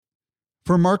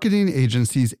For marketing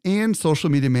agencies and social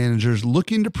media managers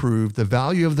looking to prove the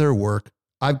value of their work,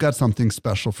 I've got something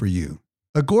special for you.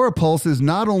 Agorapulse is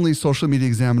not only Social Media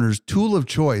Examiner's tool of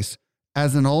choice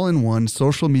as an all-in-one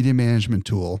social media management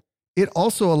tool, it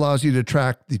also allows you to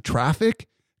track the traffic,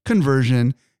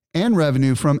 conversion, and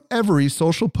revenue from every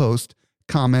social post,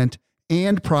 comment,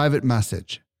 and private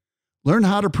message. Learn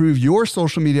how to prove your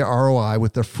social media ROI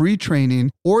with a free training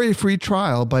or a free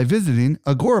trial by visiting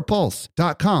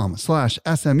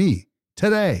agorapulse.com/SME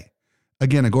today.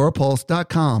 Again,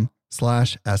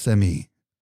 agorapulse.com/SME.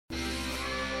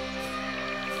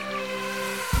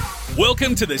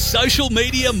 Welcome to the Social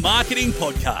Media Marketing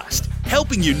Podcast,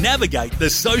 helping you navigate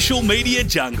the social media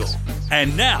jungle.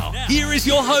 And now, here is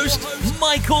your host,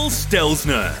 Michael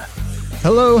Stelzner.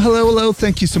 Hello.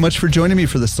 Thank you so much for joining me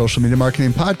for the Social Media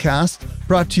Marketing Podcast,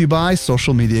 brought to you by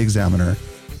Social Media Examiner.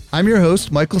 I'm your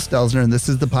host, Michael Stelzner, and this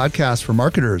is the podcast for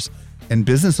marketers and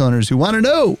business owners who want to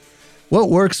know what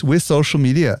works with social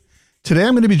media. Today,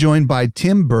 I'm going to be joined by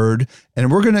Tim Bird, and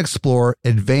we're going to explore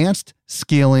advanced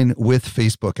scaling with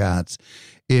Facebook ads.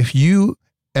 If you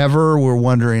ever were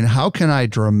wondering, how can I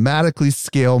dramatically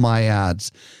scale my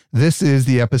ads? This is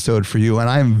the episode for you. And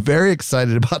I am very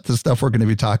excited about the stuff we're going to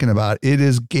be talking about. It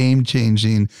is game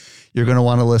changing. You're going to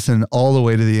want to listen all the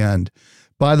way to the end.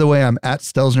 By the way, I'm at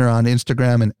Stelzner on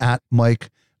Instagram and at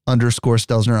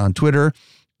Mike_Stelzner on Twitter.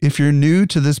 If you're new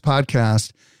to this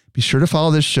podcast, be sure to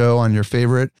follow this show on your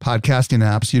favorite podcasting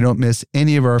apps so you don't miss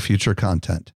any of our future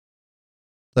content.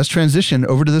 Let's transition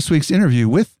over to this week's interview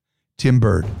with Tim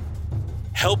Bird.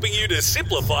 Helping you to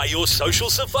simplify your social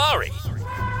safari.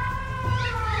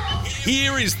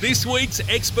 Here is this week's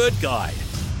expert guide.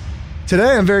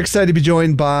 Today, I'm very excited to be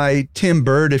joined by Tim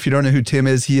Bird. If you don't know who Tim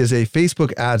is, he is a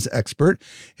Facebook ads expert.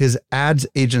 His ads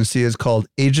agency is called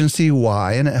Agency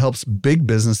Y, and it helps big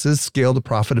businesses scale to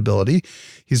profitability.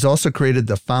 He's also created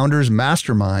the Founders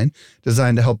Mastermind,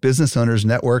 designed to help business owners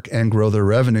network and grow their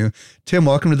revenue. Tim,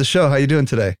 welcome to the show. How are you doing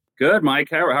today? Good, Mike.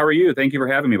 How are you? Thank you for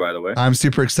having me, by the way. I'm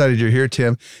super excited you're here,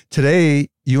 Tim. Today,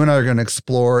 you and I are going to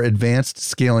explore advanced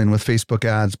scaling with Facebook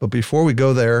ads. But before we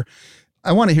go there,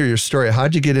 I want to hear your story.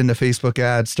 How'd you get into Facebook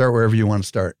ads? Start wherever you want to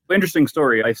start. Interesting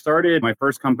story. I started my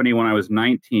first company when I was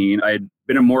 19. I had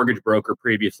been a mortgage broker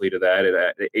previously to that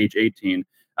at age 18.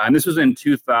 And this was in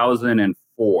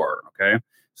 2004, okay?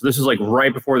 So this is like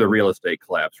right before the real estate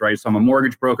collapse, right? So I'm a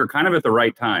mortgage broker kind of at the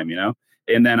right time, you know?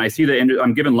 And then I see that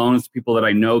I'm giving loans to people that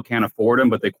I know can't afford them,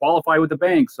 but they qualify with the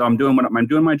bank. So I'm doing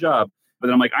my job. But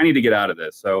then I'm like, I need to get out of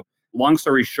this. So long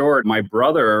story short, my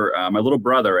little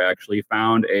brother actually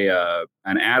found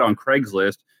an ad on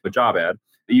Craigslist, a job ad,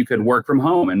 that you could work from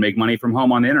home and make money from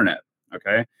home on the internet.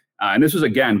 Okay. And this was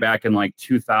again back in like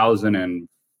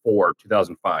 2004,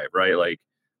 2005, right?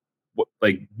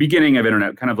 Like beginning of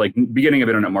internet, kind of like beginning of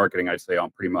internet marketing, I'd say, on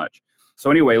pretty much. So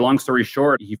anyway, long story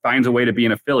short, he finds a way to be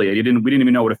an affiliate. We didn't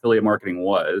even know what affiliate marketing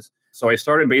was. So I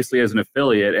started basically as an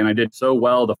affiliate, and I did so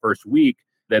well the first week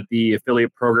that the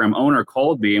affiliate program owner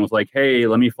called me and was like, hey,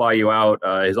 let me fly you out.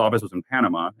 His office was in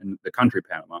Panama, in the country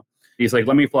Panama. He's like,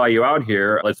 let me fly you out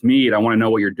here. Let's meet. I want to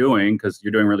know what you're doing because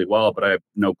you're doing really well, but I have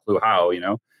no clue how, you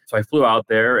know? So I flew out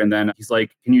there, and then he's like,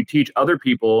 can you teach other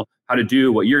people how to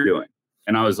do what you're doing?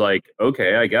 And I was like,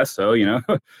 okay, I guess so, you know?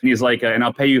 And he's like, and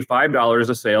I'll pay you $5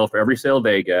 a sale for every sale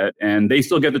they get. And they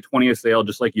still get the 20th sale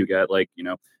just like you get, like, you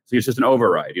know? So it's just an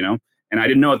override, you know? And I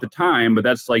didn't know at the time, but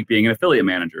that's like being an affiliate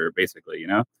manager, basically, you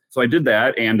know? So I did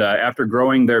that. And after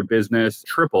growing their business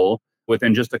triple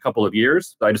within just a couple of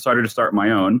years, I decided to start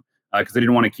my own because they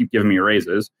didn't want to keep giving me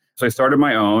raises. So I started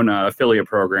my own affiliate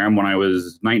program when I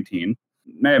was 19.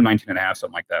 May have 19 and a half,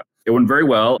 something like that. It went very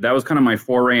well. That was kind of my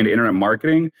foray into internet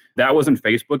marketing. That wasn't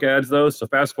Facebook ads though. So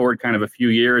fast forward kind of a few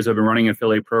years, I've been running an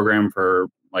affiliate program for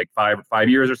like five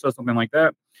years or so, something like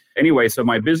that. Anyway, so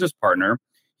my business partner,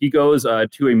 he goes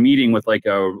to a meeting with like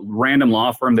a random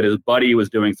law firm that his buddy was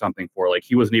doing something for. Like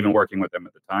he wasn't even working with them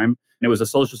at the time. And it was a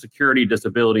Social Security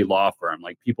disability law firm,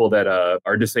 like people that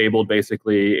are disabled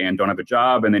basically and don't have a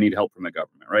job and they need help from the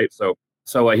government, right? So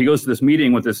he goes to this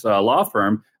meeting with this law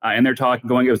firm and they're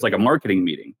it was like a marketing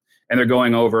meeting. And they're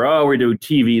going over, oh, we do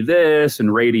TV this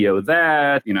and radio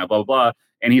that, you know, blah, blah, blah.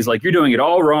 And he's like, you're doing it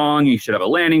all wrong. You should have a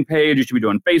landing page. You should be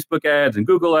doing Facebook ads and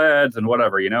Google ads and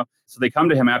whatever, you know. So they come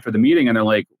to him after the meeting and they're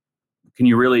like, can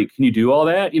you do all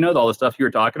that? You know, all the stuff you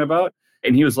were talking about?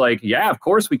 And he was like, yeah, of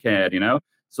course we can, you know.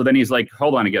 So then he's like,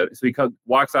 hold on again. So he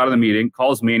walks out of the meeting,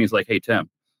 calls me, and he's like, hey, Tim,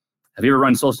 have you ever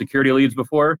run Social Security leads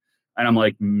before? And I'm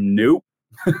like, nope.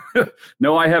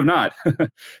 No, I have not.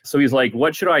 So he's like,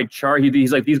 what should I charge?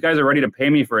 He's like, these guys are ready to pay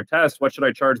me for a test. What should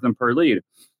I charge them per lead?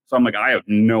 So I'm like, I have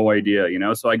no idea, you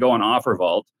know? So I go on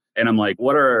OfferVault And I'm like,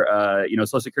 what are,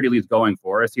 Social Security leads going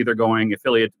for? I see they're going,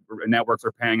 affiliate networks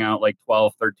are paying out like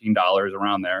 $12, $13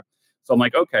 around there. So I'm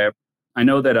like, okay, I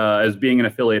know that as being an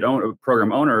affiliate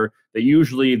program owner, that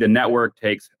usually the network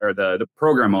takes, or the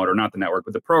program owner, not the network,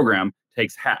 but the program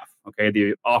takes half, okay,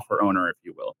 the offer owner, if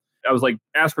you will. I was like,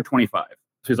 ask for 25.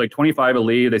 So he's like, 25 a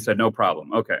lead. They said, no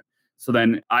problem. Okay. So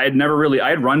then I had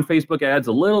run Facebook ads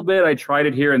a little bit. I tried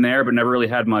it here and there, but never really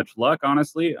had much luck,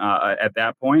 honestly, at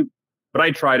that point. But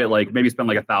I tried it, like maybe spent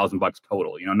like $1,000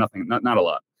 total, nothing, not a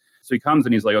lot. So he comes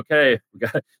and he's like, okay,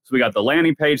 we got the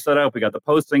landing page set up. We got the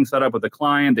posting set up with the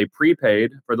client. They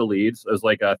prepaid for the leads. It was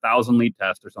like 1,000 lead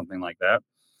test or something like that.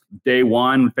 Day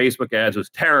one, Facebook ads was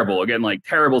terrible. Again, like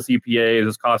terrible CPA. It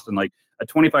was costing like a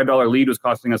 $25 lead was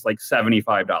costing us like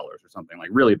 $75 or something, like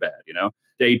really bad,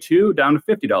 Day two, down to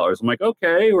 $50. I'm like,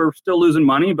 okay, we're still losing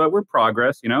money, but we're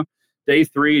progress, Day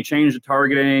three, changed the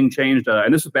targeting,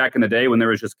 and this was back in the day when there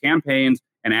was just campaigns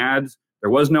and ads. There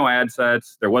was no ad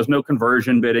sets. There was no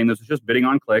conversion bidding. This was just bidding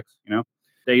on clicks,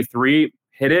 Day three,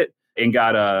 hit it and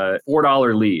got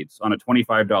 $4 leads on a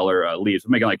 $25 lead. So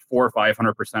making like 400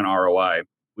 or 500% ROI.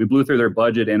 We blew through their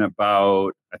budget in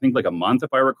about, I think like a month,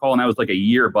 if I recall. And that was like a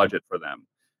year budget for them.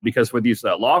 Because for these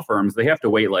law firms, they have to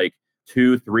wait like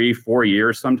 2, 3, 4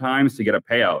 years sometimes to get a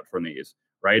payout from these,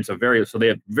 right? So they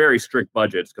have very strict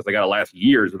budgets because they got to last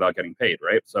years without getting paid,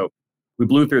 right? So we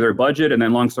blew through their budget. And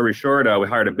then long story short, we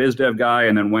hired a biz dev guy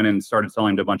and then went and started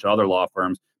selling to a bunch of other law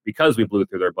firms because we blew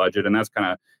through their budget. And that's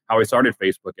kind of how I started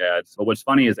Facebook ads. But what's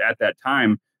funny is at that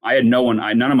time, I had none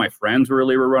of my friends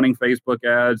really were running Facebook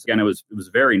ads. Again, it was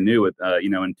very new in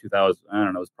 2000, I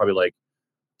don't know, it was probably like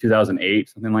 2008,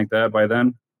 something like that by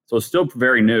then. So it's still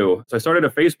very new. So I started a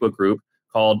Facebook group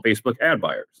called Facebook Ad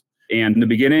Buyers. And in the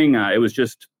beginning, it was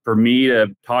just for me to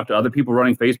talk to other people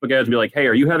running Facebook ads and be like, hey,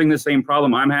 are you having the same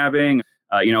problem I'm having?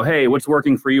 Hey, what's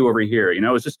working for you over here?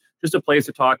 It's just a place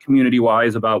to talk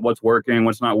community-wise about what's working,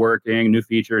 what's not working, new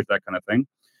features, that kind of thing.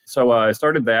 So I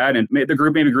started that, and the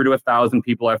group maybe grew to 1,000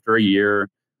 people after a year.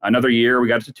 Another year, we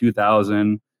got to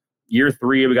 2,000. Year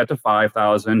 3, we got to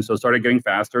 5,000. So it started getting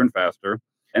faster and faster.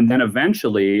 And then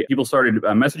eventually, people started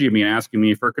messaging me and asking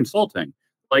me for consulting.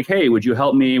 Like, hey, would you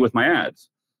help me with my ads?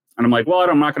 And I'm like, well,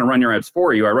 I'm not going to run your ads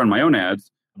for you. I run my own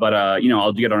ads. But,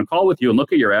 I'll get on a call with you and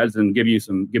look at your ads and give you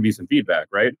some feedback,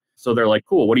 right? So they're like,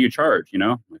 cool, what do you charge?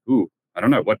 I'm like, ooh, I don't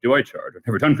know. What do I charge? I've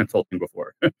never done consulting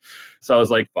before. So I was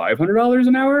like, $500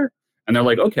 an hour? And they're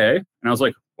like, okay. And I was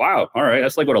like, wow, all right.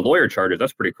 That's like what a lawyer charges.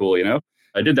 That's pretty cool,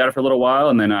 I did that for a little while.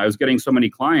 And then I was getting so many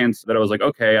clients that I was like,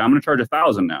 okay, I'm going to charge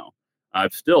 $1,000 now.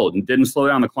 I've still didn't slow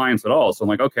down the clients at all. So I'm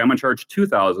like, okay, I'm going to charge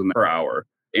 $2,000 per hour.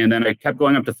 And then I kept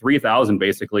going up to 3,000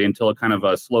 basically until it kind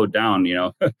of slowed down,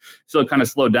 So it kind of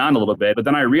slowed down a little bit. But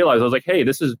then I realized, I was like, hey,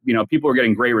 this is, people were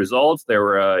getting great results. They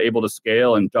were able to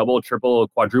scale and double, triple,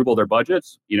 quadruple their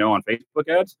budgets, on Facebook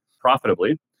ads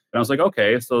profitably. And I was like,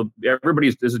 okay, so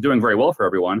this is doing very well for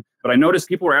everyone. But I noticed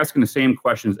people were asking the same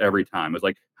questions every time. It was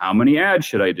like, how many ads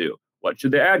should I do? What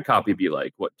should the ad copy be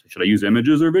like? What should I use,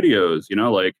 images or videos?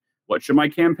 What should my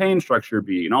campaign structure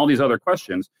be? And all these other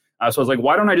questions. So I was like,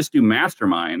 why don't I just do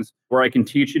masterminds where I can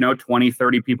teach, 20,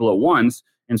 30 people at once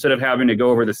instead of having to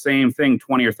go over the same thing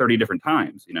 20 or 30 different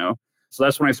times, So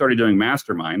that's when I started doing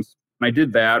masterminds. And I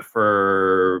did that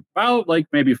for about like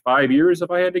maybe 5 years,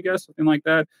 if I had to guess, something like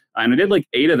that. And I did like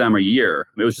 8 of them a year.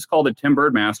 It was just called the Tim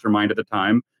Bird Mastermind at the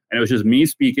time. And it was just me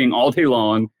speaking all day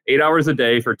long, 8 hours a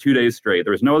day for 2 days straight.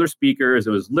 There was no other speakers.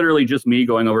 It was literally just me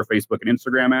going over Facebook and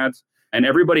Instagram ads. And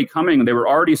everybody coming, they were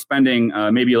already spending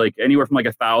maybe like anywhere from like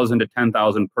 1,000 to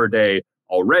 10,000 per day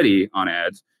already on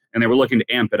ads. And they were looking to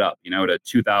amp it up, to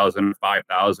 $2,000,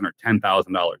 $5,000, or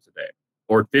 $10,000 a day,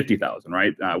 or $50,000,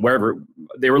 right? Wherever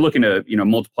they were looking to,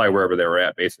 multiply wherever they were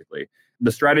at, basically.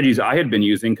 The strategies I had been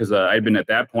using, because I had been at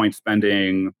that point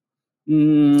spending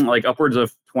like upwards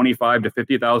of $25,000 to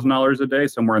 $50,000 a day,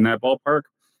 somewhere in that ballpark.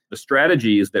 The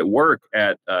strategies that work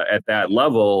at that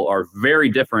level are very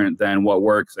different than what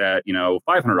works at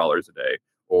 $500 a day.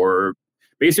 Or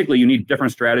basically, you need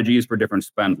different strategies for different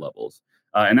spend levels,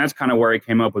 and that's kind of where I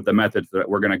came up with the methods that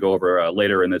we're going to go over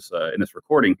later in this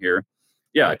recording here.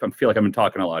 Yeah, I feel like I've been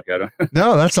talking a lot.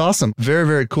 No, that's awesome. Very,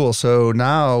 very cool. So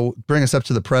now, bring us up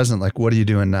to the present. Like, what are you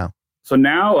doing now? So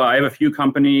now I have a few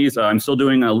companies. I'm still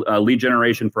doing a lead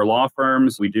generation for law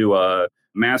firms. We do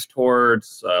mass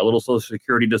torts, a little Social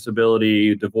Security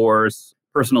disability, divorce,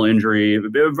 personal injury,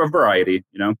 a variety,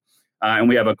 and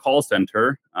we have a call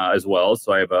center as well.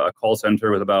 So I have a call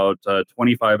center with about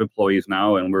 25 employees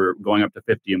now, and we're going up to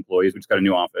 50 employees. We just got a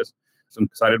new office. So I'm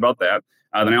excited about that.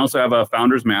 Then I also have a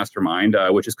Founders Mastermind,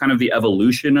 which is kind of the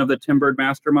evolution of the Tim Bird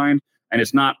Mastermind. And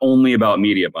it's not only about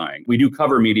media buying. We do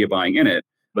cover media buying in it,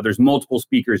 but there's multiple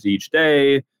speakers each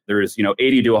day. There's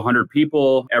 80 to 100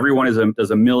 people. Everyone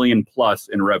does $1 million plus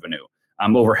in revenue.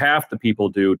 Over half the people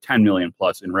do 10 million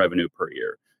plus in revenue per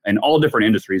year, and all different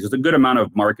industries. There's a good amount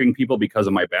of marketing people because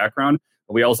of my background,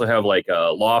 but we also have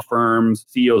law firms,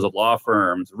 CEOs of law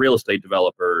firms, real estate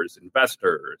developers,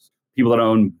 investors, people that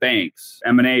own banks,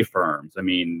 M&A firms,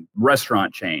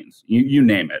 restaurant chains, you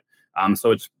name it.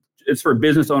 So it's for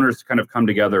business owners to kind of come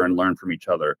together and learn from each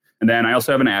other. And then I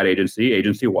also have an ad agency,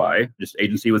 Agency Y, just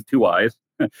agency with 2 Ys.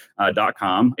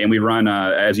 .com. And we run,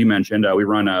 as you mentioned, we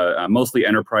run mostly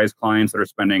enterprise clients that are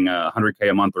spending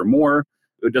 $100K a month or more.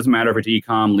 It doesn't matter if it's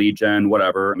e-com, lead gen,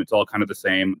 whatever. It's all kind of the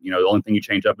same. The only thing you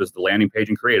change up is the landing page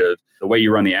and creative. The way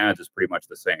you run the ads is pretty much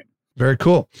the same. Very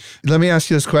cool. Let me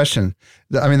ask you this question.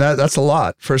 That's a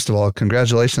lot. First of all,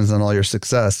 congratulations on all your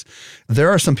success. There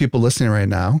are some people listening right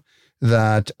now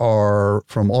that are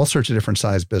from all sorts of different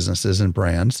size businesses and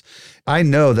brands. I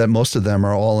know that most of them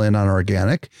are all in on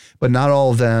organic, but not all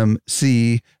of them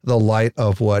see the light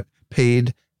of what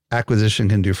paid acquisition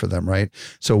can do for them, right?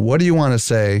 So what do you want to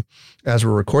say as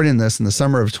we're recording this in the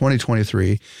summer of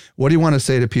 2023? What do you want to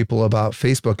say to people about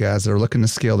Facebook ads that are looking to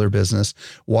scale their business?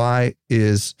 Why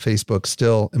is Facebook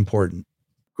still important?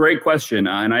 Great question.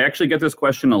 And I actually get this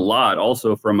question a lot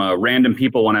also from random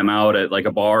people when I'm out at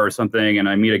a bar or something and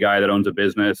I meet a guy that owns a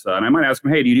business. And I might ask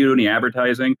him, hey, do you do any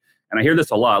advertising? And I hear this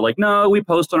a lot. No, we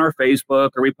post on our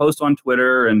Facebook or we post on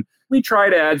Twitter and we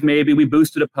tried ads maybe. We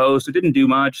boosted a post. It didn't do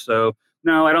much. So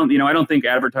no, I don't think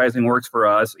advertising works for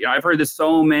us. I've heard this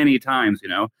so many times,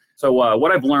 So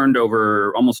what I've learned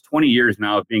over almost 20 years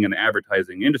now of being in the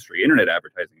advertising industry, internet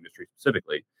advertising industry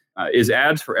specifically, is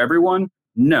ads for everyone?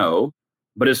 No.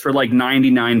 But it's for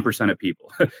 99% of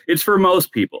people. It's for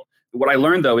most people. What I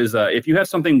learned, though, is if you have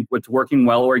something that's working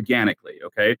well organically,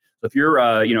 okay? So if you're,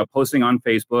 posting on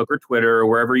Facebook or Twitter or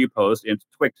wherever you post, it's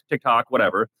TikTok,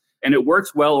 whatever, and it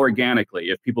works well organically.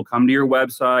 If people come to your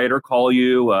website or call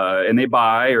you and they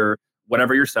buy or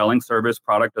whatever you're selling, service,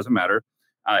 product, doesn't matter.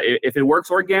 If it works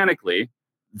organically,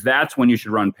 that's when you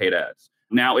should run paid ads.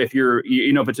 Now, if you're,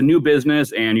 if it's a new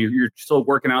business and you're still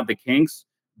working out the kinks,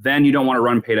 then you don't want to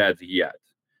run paid ads yet.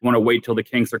 You want to wait till the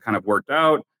kinks are kind of worked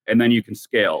out, and then you can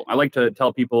scale. I like to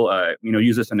tell people,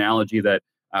 use this analogy that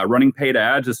running paid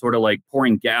ads is sort of like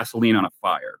pouring gasoline on a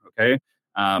fire, okay?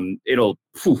 It'll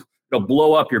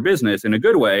blow up your business in a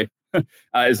good way,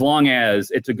 as long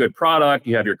as it's a good product,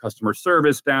 you have your customer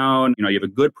service down, you have a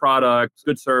good product,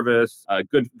 good service,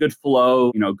 good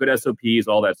flow, good SOPs,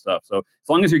 all that stuff. So as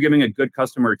long as you're giving a good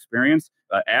customer experience,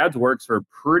 ads works for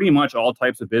pretty much all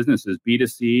types of businesses,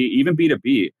 B2C, even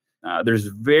B2B. There's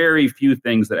very few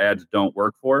things that ads don't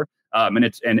work for.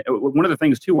 And one of the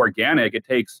things too, organic, it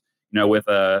takes, with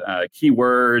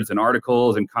keywords and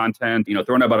articles and content,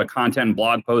 throwing about a content and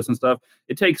blog posts and stuff,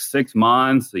 it takes 6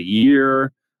 months, a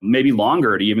year, maybe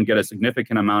longer to even get a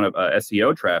significant amount of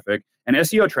SEO traffic. And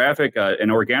SEO traffic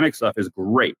and organic stuff is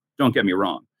great. Don't get me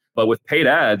wrong. But with paid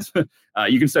ads,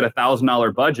 you can set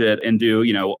 $1,000 budget and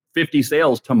do, 50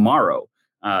 sales tomorrow.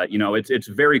 It's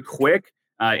very quick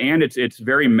and it's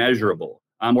very measurable.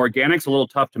 Organic's a little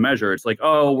tough to measure. It's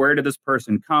where did this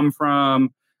person come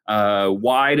from?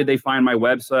 Why did they find my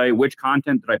website? Which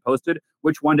content did I posted?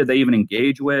 Which one did they even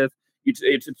engage with?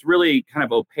 It's really kind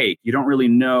of opaque. You don't really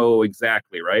know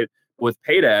exactly, right? With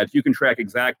paid ads, you can track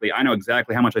exactly. I know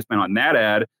exactly how much I spent on that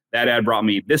ad. That ad brought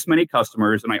me this many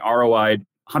customers, and I ROI'd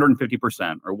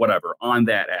 150% or whatever on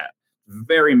that ad.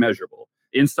 Very measurable.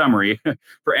 In summary,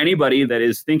 for anybody that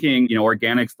is thinking,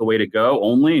 organic's the way to go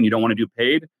only, and you don't want to do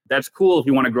paid, that's cool if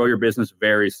you want to grow your business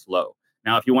very slow.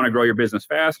 Now, if you want to grow your business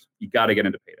fast, you got to get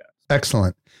into paid ads.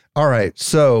 Excellent. All right.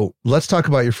 So let's talk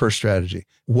about your first strategy.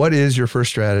 What is your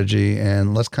first strategy?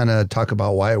 And let's kind of talk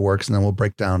about why it works, and then we'll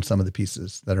break down some of the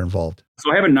pieces that are involved.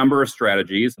 So I have a number of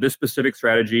strategies. This specific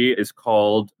strategy is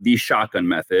called the shotgun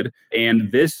method.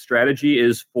 And this strategy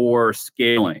is for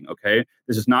scaling. Okay.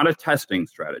 This is not a testing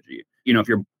strategy. If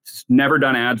you're never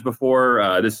done ads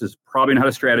before, this is probably not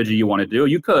a strategy you want to do.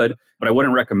 You could, but I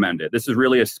wouldn't recommend it. This is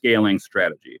really a scaling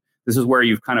strategy. This is where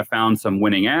you've kind of found some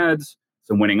winning ads,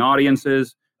 some winning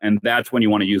audiences, and that's when you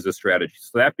want to use this strategy.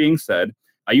 So that being said,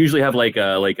 I usually have like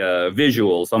a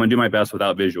visual, so I'm gonna do my best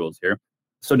without visuals here.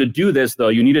 So to do this though,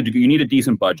 you need a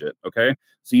decent budget, okay?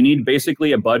 So you need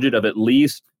basically a budget of at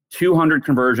least 200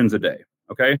 conversions a day,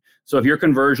 okay? So if your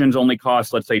conversions only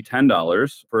cost, let's say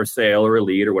 $10 for a sale or a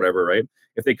lead or whatever, right?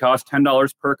 If they cost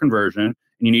 $10 per conversion and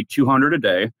you need 200 a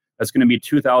day, that's going to be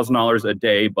 $2,000 a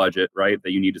day budget, right,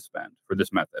 that you need to spend for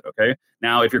this method, okay?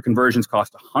 Now, if your conversions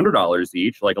cost $100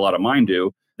 each, like a lot of mine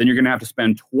do, then you're going to have to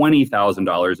spend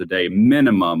 $20,000 a day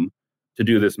minimum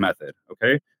to do this method.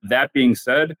 Okay. That being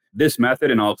said, this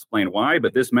method, and I'll explain why,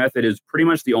 but this method is pretty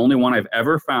much the only one I've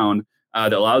ever found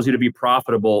that allows you to be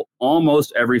profitable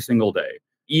almost every single day,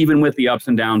 even with the ups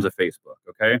and downs of Facebook.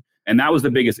 Okay. And that was the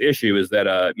biggest issue, is that,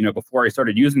 before I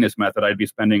started using this method, I'd be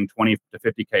spending 20 to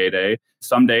 50K a day.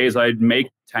 Some days I'd make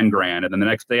 10 grand, and then the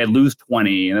next day I'd lose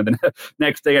 20, and then the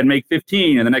next day I'd make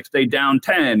 15, and the next day down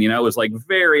 10, it was like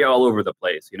very all over the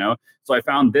place, So I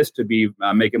found this to be,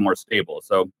 make it more stable.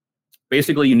 So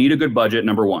basically you need a good budget,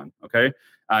 number one. Okay.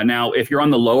 Now, if you're on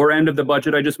the lower end of the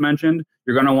budget I just mentioned,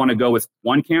 you're going to want to go with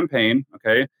one campaign,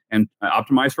 okay, and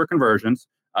optimize for conversions,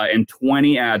 and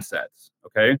 20 ad sets,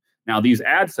 okay? Now, these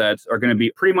ad sets are going to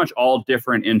be pretty much all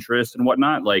different interests and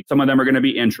whatnot. Like, some of them are going to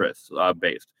be interest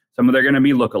based. Some of them are going to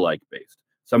be lookalike based.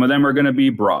 Some of them are going to be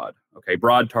broad, okay,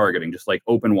 broad targeting, just like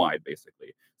open wide,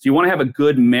 basically. So you want to have a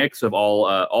good mix of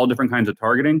all different kinds of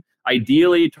targeting,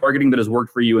 ideally targeting that has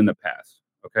worked for you in the past.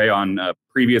 Okay, on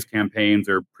previous campaigns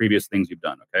or previous things you've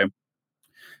done, okay?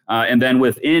 And then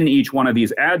within each one of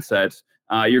these ad sets,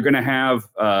 you're going to have,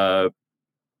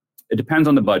 it depends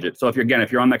on the budget. So if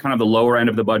you're on that kind of the lower end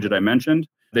of the budget I mentioned,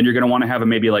 then you're going to want to have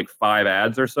maybe like 5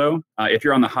 ads or so. If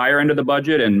you're on the higher end of the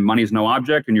budget and money's no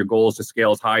object and your goal is to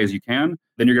scale as high as you can,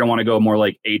 then you're going to want to go more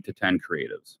like 8 to 10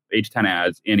 creatives, 8 to 10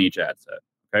 ads in each ad set,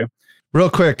 okay? Real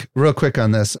quick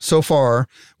on this. So far,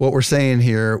 what we're saying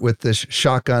here with this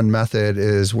shotgun method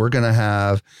is we're going to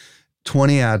have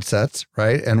 20 ad sets,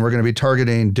 right? And we're going to be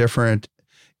targeting different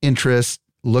interests,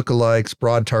 lookalikes,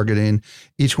 broad targeting.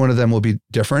 Each one of them will be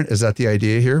different. Is that the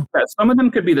idea here? Yeah, some of them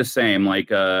could be the same.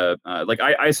 Like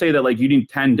I say that like you need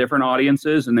 10 different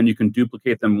audiences and then you can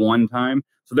duplicate them one time.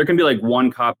 So there can be like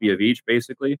one copy of each,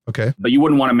 basically. Okay. But you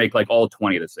wouldn't want to make like all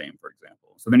 20 the same, for example.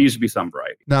 So there needs to be some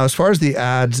variety. Now, as far as the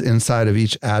ads inside of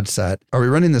each ad set, are we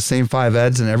running the same 5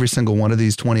 ads in every single one of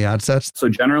these 20 ad sets? So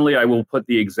generally, I will put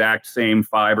the exact same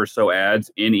 5 or so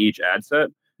ads in each ad set,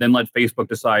 then let Facebook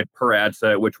decide per ad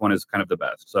set which one is kind of the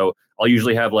best. So I'll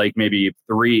usually have like maybe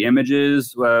 3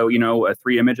 images,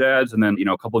 3 image ads, and then,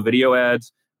 a couple of video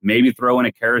ads, maybe throw in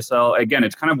a carousel. Again,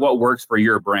 it's kind of what works for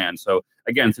your brand. So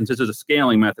again, since this is a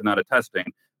scaling method, not a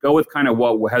testing, go with kind of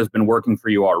what has been working for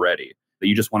you already that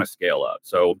you just want to scale up.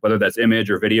 So whether that's image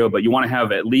or video, but you want to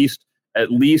have at least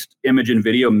image and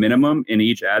video minimum in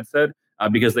each ad set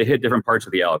because they hit different parts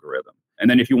of the algorithm. And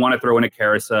then if you want to throw in a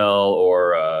carousel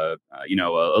or a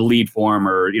lead form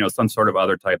or some sort of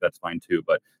other type, that's fine too.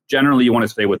 But generally, you want to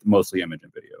stay with mostly image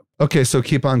and video. Okay, so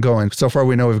keep on going. So far,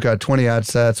 we know we've got 20 ad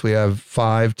sets. We have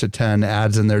 5 to 10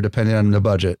 ads in there, depending on the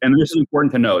budget. And this is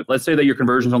important to note. Let's say that your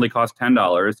conversions only cost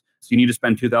 $10, so you need to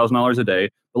spend $2,000 a day.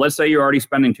 But let's say you're already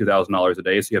spending $2,000 a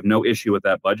day, so you have no issue with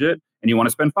that budget, and you want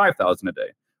to spend $5,000 a day.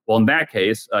 Well, in that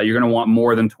case, you're going to want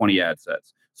more than 20 ad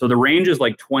sets. So the range is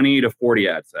like 20 to 40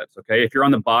 ad sets, okay? If you're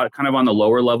on the kind of on the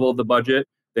lower level of the budget,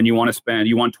 then you want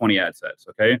 20 ad sets,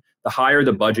 okay? The higher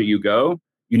the budget you go,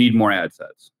 you need more ad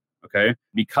sets, okay?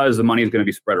 Because the money is going to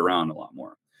be spread around a lot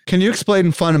more. Can you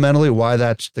explain fundamentally why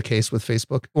that's the case with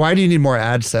Facebook? Why do you need more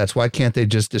ad sets? Why can't they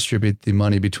just distribute the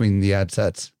money between the ad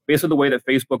sets? Basically, the way that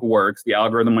Facebook works, the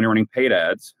algorithm when you're running paid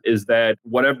ads, is that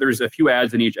there's a few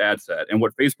ads in each ad set. And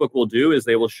what Facebook will do is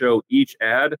they will show each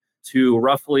ad to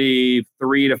roughly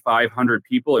 300 to 500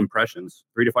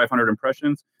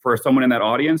 impressions for someone in that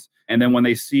audience. And then when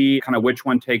they see kind of which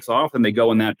one takes off, then they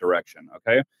go in that direction,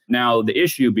 okay? Now, the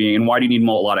issue being, and why do you need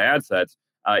a lot of ad sets,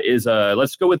 is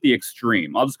let's go with the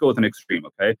extreme. I'll just go with an extreme,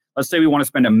 okay? Let's say we want to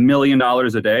spend $1 million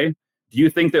a day. Do you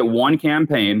think that one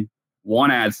campaign, one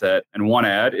ad set, and one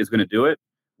ad is going to do it?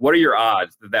 What are your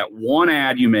odds that one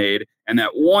ad you made and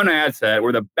that one ad set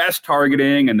were the best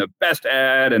targeting and the best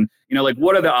ad? And,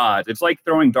 what are the odds? It's like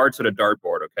throwing darts at a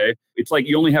dartboard, okay? It's like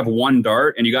you only have one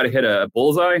dart and you got to hit a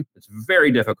bullseye. It's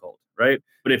very difficult, right?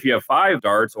 But if you have 5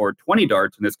 darts or 20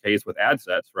 darts in this case with ad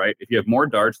sets, right? If you have more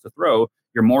darts to throw,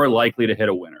 you're more likely to hit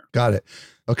a winner. Got it.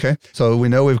 Okay. So we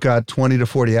know we've got 20 to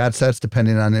 40 ad sets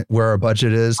depending on where our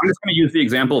budget is. I'm just going to use the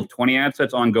example of 20 ad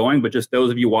sets ongoing, but just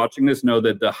those of you watching this know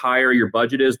that the higher your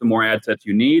budget is, the more ad sets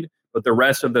you need. But the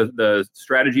rest of the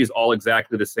strategy is all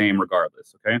exactly the same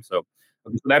regardless. Okay. So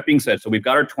that being said, so we've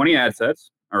got our 20 ad sets,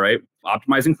 all right,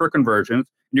 optimizing for conversions.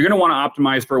 You're going to want to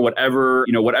optimize for whatever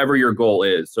your goal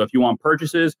is. So if you want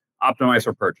purchases, optimize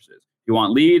for purchases. If you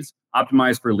want leads,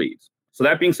 optimize for leads. So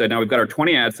that being said, now we've got our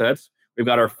 20 ad sets. We've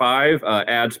got our 5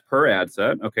 ads per ad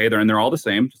set. Okay, they're all the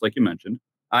same, just like you mentioned.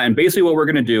 And basically what we're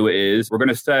going to do is we're going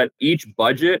to set each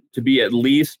budget to be at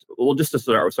least, just to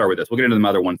start with this. We'll get into the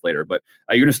other ones later, but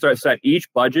you're going to set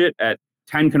each budget at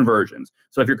 10 conversions.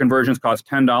 So if your conversions cost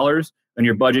 $10, then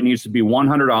your budget needs to be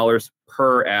 $100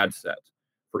 per ad set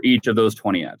for each of those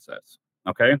 20 ad sets.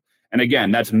 Okay. And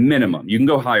again, that's minimum. You can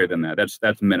go higher than that.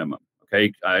 That's minimum.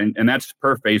 Okay. And that's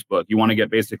per Facebook. You want to get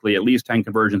basically at least 10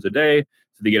 conversions a day.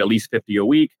 So they get at least 50 a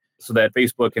week so that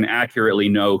Facebook can accurately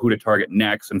know who to target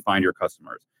next and find your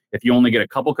customers. If you only get a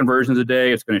couple conversions a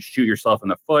day, it's going to shoot yourself in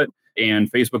the foot.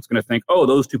 And Facebook's going to think, oh,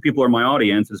 those 2 people are my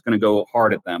audience. It's going to go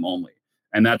hard at them only.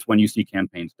 And that's when you see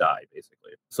campaigns die,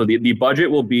 basically. So the budget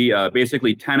will be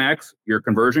basically 10x your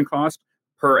conversion cost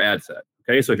per ad set.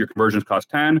 Okay. So if your conversions cost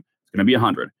 10, it's going to be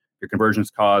 100. If your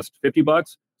conversions cost $50,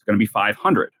 it's going to be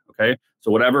 500. Okay. So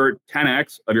whatever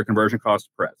 10x of your conversion cost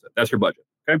per ad set, that's your budget.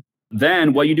 Okay.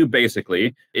 Then what you do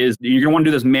basically is you're going to want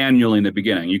to do this manually in the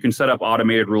beginning. You can set up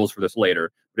automated rules for this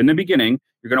later. But in the beginning,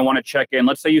 you're going to want to check in.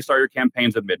 Let's say you start your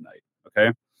campaigns at midnight.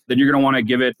 Okay. Then you're going to want to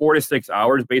give it 4 to 6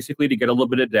 hours basically to get a little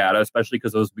bit of data, especially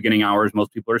because those beginning hours,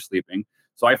 most people are sleeping.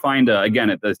 So I find, again,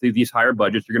 at these higher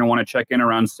budgets, you're going to want to check in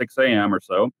around 6 a.m. or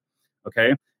so.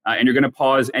 Okay. And you're going to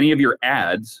pause any of your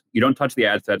ads. You don't touch the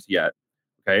ad sets yet.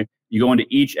 Okay. You go into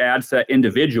each ad set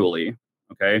individually.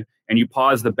 Okay. And you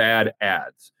pause the bad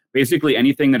ads. Basically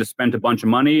anything that has spent a bunch of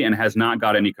money and has not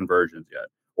got any conversions yet.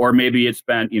 Or maybe it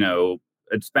spent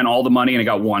all the money and it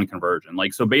got 1 conversion.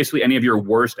 Like, so basically any of your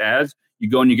worst ads, you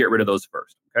go and you get rid of those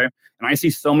first. Okay. And I see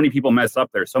so many people mess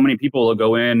up there. So many people will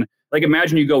go in, like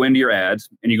imagine you go into your ads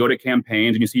and you go to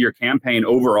campaigns and you see your campaign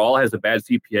overall has a bad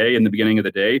CPA in the beginning of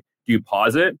the day. Do you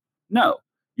pause it? No.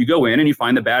 You go in and you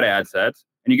find the bad ad sets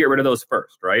and you get rid of those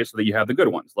first, right? So that you have the good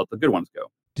ones. Let the good ones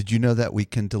go. Did you know that we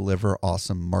can deliver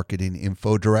awesome marketing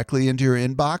info directly into your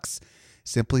inbox?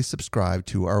 Simply subscribe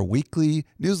to our weekly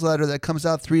newsletter that comes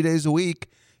out 3 days a week.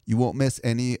 You won't miss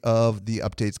any of the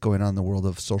updates going on in the world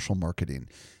of social marketing.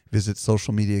 Visit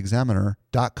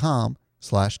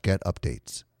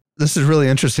socialmediaexaminer.com/getupdates. This is really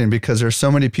interesting because there's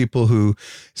so many people who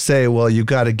say, well, you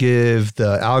got to give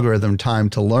the algorithm time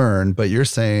to learn, but you're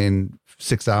saying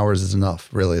 6 hours is enough,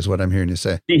 really, is what I'm hearing you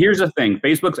say. See, here's the thing.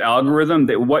 Facebook's algorithm,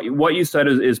 what you said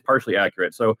is partially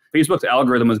accurate. So Facebook's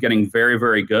algorithm was getting very,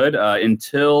 very good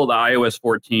until the iOS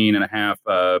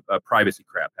 14.5 privacy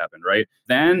crap happened, right?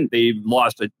 Then they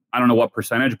lost I don't know what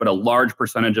percentage, but a large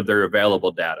percentage of their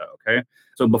available data, okay?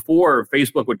 So before,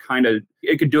 Facebook would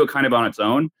it could do it kind of on its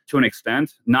own to an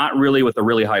extent, not really with the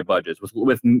really high budgets.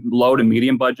 With low to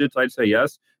medium budgets, I'd say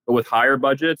yes. But with higher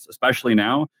budgets, especially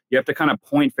now, you have to kind of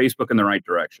point Facebook in the right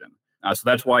direction. So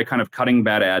that's why kind of cutting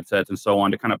bad ad sets and so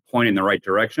on to kind of point in the right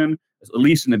direction, at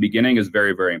least in the beginning, is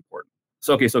very, very important.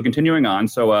 So continuing on.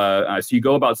 So you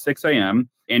go about 6 a.m.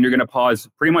 and you're going to pause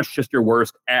pretty much just your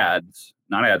worst ads,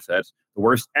 not ad sets, the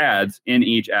worst ads in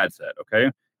each ad set, okay?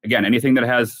 Again, anything that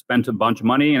has spent a bunch of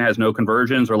money and has no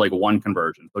conversions or like 1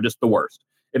 conversion. So just the worst.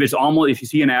 If you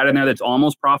see an ad in there that's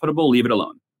almost profitable, leave it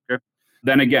alone. Okay.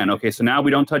 Then again, okay, so now we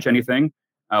don't touch anything.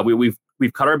 We've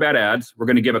cut our bad ads. We're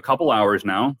going to give a couple hours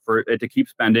now for it to keep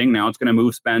spending. Now it's going to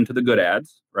move spend to the good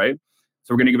ads, right?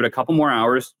 So we're going to give it a couple more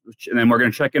hours, and then we're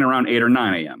going to check in around 8 or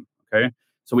 9 a.m. Okay.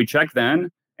 So we check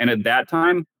then, and at that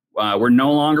time, we're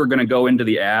no longer going to go into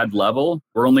the ad level.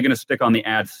 We're only going to stick on the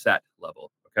ad set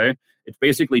level. Okay. It's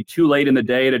basically too late in the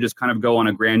day to just kind of go on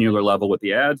a granular level with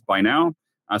the ads by now.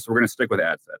 So we're going to stick with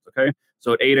ad sets. Okay.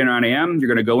 So at 8 and 9 a.m., you're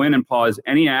going to go in and pause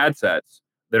any ad sets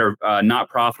that are not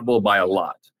profitable by a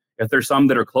lot. If there's some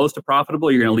that are close to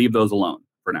profitable, you're going to leave those alone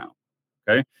for now.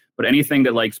 Okay. But anything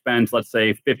that like spends, let's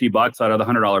say $50 out of the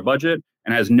 $100 budget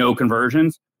and has no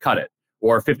conversions, cut it.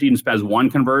 Or 50 and spends 1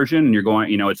 conversion and you're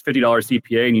going, it's $50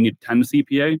 CPA and you need 10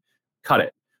 CPA, cut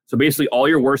it. So basically all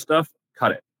your worst stuff,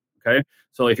 cut it. Okay.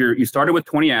 So if you started with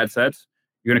 20 ad sets,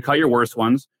 you're going to cut your worst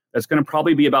ones. That's going to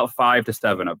probably be about 5 to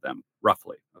 7 of them,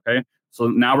 roughly. Okay. So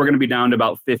now we're going to be down to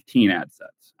about 15 ad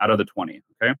sets out of the 20.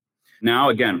 Okay. Now,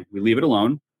 again, we leave it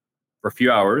alone for a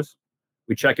few hours.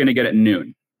 We check in again at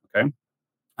noon. Okay.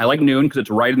 I like noon because it's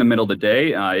right in the middle of the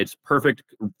day. It's perfect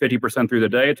 50% through the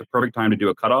day. It's a perfect time to do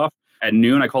a cutoff. At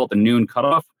noon, I call it the noon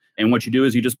cutoff. And what you do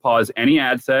is you just pause any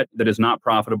ad set that is not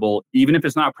profitable, even if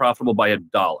it's not profitable by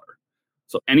 $1.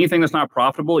 So anything that's not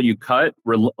profitable, you cut,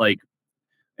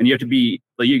 and you have to be,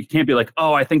 you can't be like,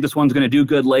 oh, I think this one's going to do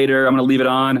good later. I'm going to leave it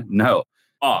on. No,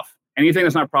 off. Anything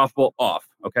that's not profitable, off.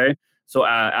 Okay. So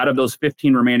out of those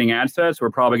 15 remaining ad sets, we're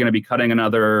probably going to be cutting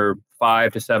another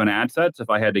 5 to 7 ad sets, if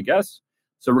I had to guess.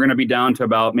 So we're going to be down to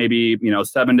about maybe,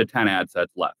 7 to 10 ad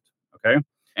sets left. Okay.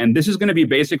 And this is going to be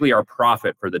basically our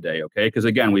profit for the day, okay? Because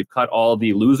again, we've cut all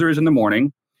the losers in the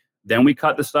morning. Then we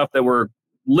cut the stuff that were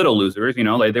little losers,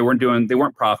 like they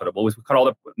weren't profitable. We cut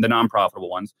all the non-profitable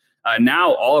ones.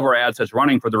 Now all of our ad sets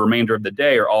running for the remainder of the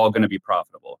day are all going to be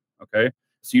profitable, okay?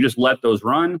 So you just let those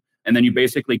run, and then you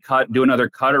basically do another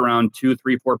cut around 2,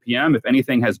 3, 4 p.m. If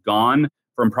anything has gone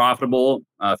from profitable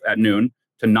at noon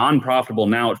to non-profitable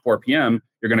now at 4 p.m.,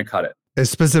 you're going to cut it.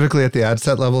 Specifically at the ad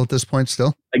set level at this point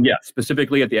still? Yeah,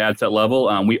 specifically at the ad set level.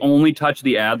 We only touch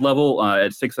the ad level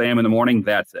at 6 a.m. in the morning.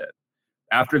 That's it.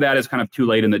 After that is kind of too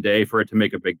late in the day for it to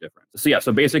make a big difference.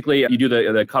 So basically you do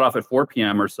the cutoff at 4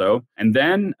 p.m. or so, and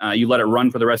then you let it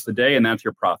run for the rest of the day, and that's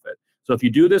your profit. So if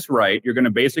you do this right, you're going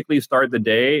to basically start the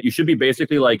day. You should be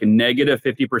basically like a negative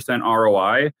 50%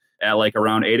 ROI at like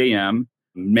around 8 a.m.,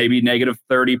 maybe negative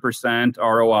 30%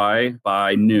 ROI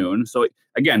by noon. So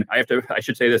again, I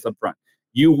should say this up front.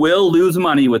 You will lose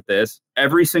money with this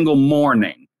every single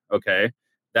morning, okay?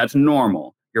 That's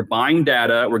normal. You're buying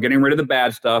data, we're getting rid of the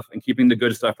bad stuff and keeping the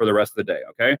good stuff for the rest of the day,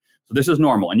 okay? So this is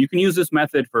normal. And you can use this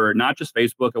method for not just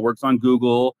Facebook, it works on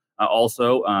Google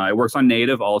also, it works on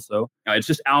native also. It's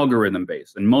just algorithm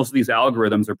based. And most of these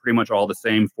algorithms are pretty much all the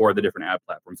same for the different ad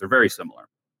platforms. They're very similar.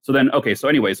 So then, okay,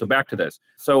 so back to this.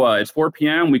 So it's 4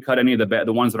 p.m., we cut any of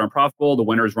the ones that aren't profitable, the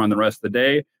winners run the rest of the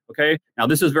day, okay? Now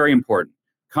this is very important.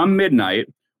 Come midnight,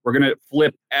 we're gonna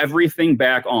flip everything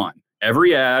back on.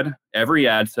 Every ad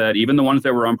set, even the ones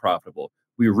that were unprofitable,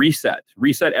 we reset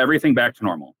everything back to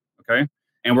normal, okay?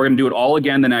 And we're gonna do it all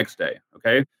again the next day,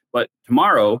 okay? But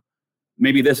tomorrow,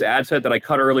 maybe this ad set that I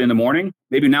cut early in the morning,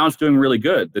 maybe now it's doing really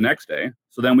good the next day,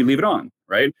 so then we leave it on,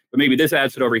 right? But maybe this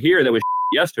ad set over here that was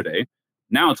yesterday,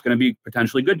 now it's gonna be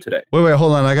potentially good today. Wait,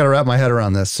 hold on, I gotta wrap my head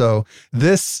around this. So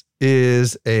this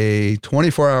is a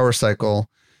 24-hour cycle,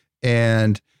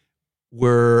 and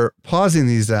we're pausing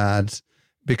these ads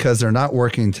because they're not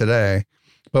working today,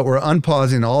 but we're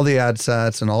unpausing all the ad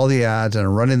sets and all the ads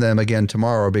and running them again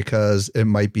tomorrow because it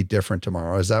might be different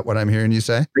tomorrow. Is that what I'm hearing you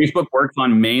say? Facebook works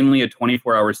on mainly a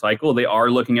 24-hour cycle. They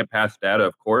are looking at past data,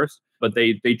 of course, but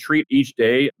they treat each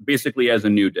day basically as a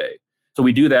new day. So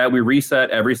we do that. We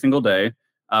reset every single day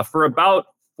for about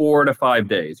 4 to 5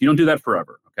 days. You don't do that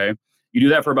forever, okay? You do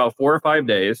that for about 4 or 5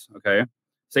 days, okay?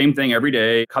 Same thing every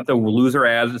day. Cut the loser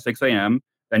ads at 6 a.m.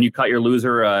 Then you cut your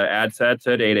loser ad sets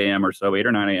at 8 a.m. or so, 8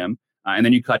 or 9 a.m. And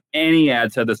then you cut any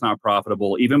ad set that's not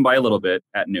profitable, even by a little bit,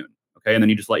 at noon. Okay, and then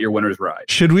you just let your winners ride.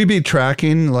 Should we be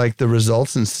tracking like the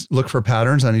results and look for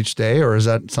patterns on each day, or is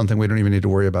that something we don't even need to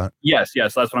worry about? Yes,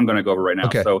 that's what I'm going to go over right now.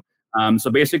 Okay. So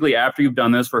basically, after you've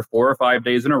done this for 4 or 5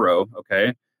 days in a row,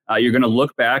 okay, you're going to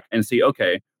look back and see,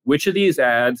 okay, which of these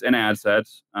ads and ad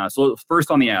sets? So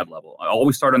first on the ad level, I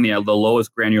always start on the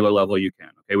lowest granular level you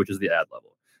can, okay, which is the ad level.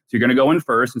 So you're going to go in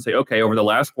first and say, okay, over the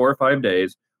last 4 or 5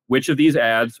 days, which of these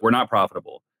ads were not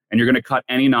profitable? And you're going to cut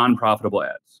any non-profitable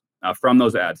ads from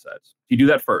those ad sets. You do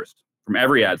that first from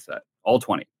every ad set, all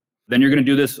 20. Then you're going to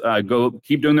do this,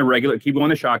 keep doing keep going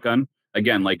the shotgun.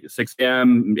 Again, like 6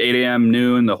 a.m., 8 a.m.,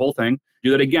 noon, the whole thing.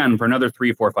 Do that again for another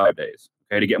 3, 4, 5 days,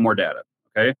 okay, to get more data,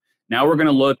 okay? Now we're going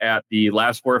to look at the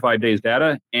last 4 or 5 days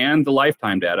data and the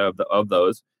lifetime data of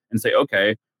those and say,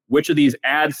 okay, which of these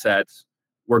ad sets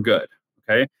were good?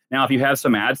 Okay. Now, if you have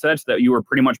some ad sets that you were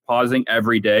pretty much pausing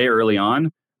every day early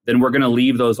on, then we're going to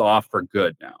leave those off for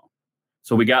good now.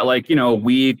 So we got like, a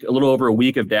little over a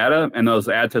week of data, and those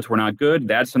ad sets were not good.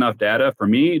 That's enough data for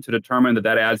me to determine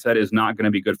that ad set is not going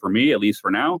to be good for me, at least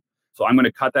for now. So I'm going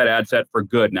to cut that ad set for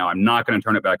good now. I'm not going to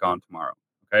turn it back on tomorrow.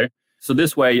 Okay. So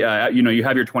this way, you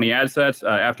have your 20 ad sets.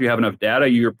 After you have enough data,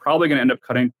 you're probably going to end up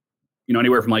cutting,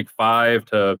 anywhere from like 5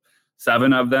 to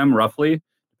 7 of them roughly,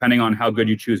 depending on how good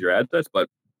you choose your ad sets, but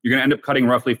you're going to end up cutting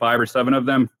roughly 5 or 7 of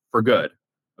them for good,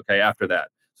 okay, after that.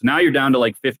 So now you're down to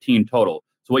like 15 total.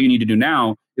 So what you need to do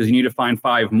now is you need to find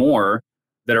 5 more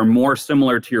that are more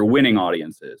similar to your winning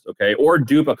audiences, okay? Or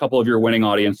dupe a couple of your winning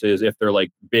audiences if they're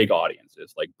like big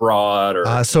audiences, like broad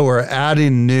or... So we're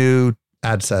adding new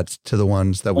ad sets to the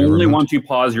ones that we only removed. Once you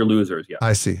pause your losers, yeah.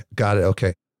 I see. Got it,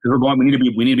 okay. Because we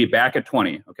need to be back at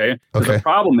 20, okay? Because the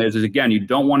problem is again, you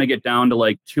don't want to get down to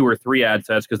like 2 or 3 ad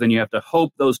sets because then you have to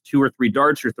hope those 2 or 3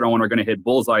 darts you're throwing are going to hit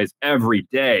bullseyes every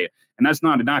day, and that's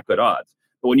not good odds.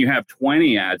 But when you have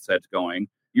 20 ad sets going,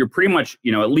 you're pretty much,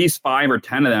 at least 5 or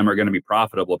 10 of them are going to be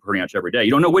profitable pretty much every day. You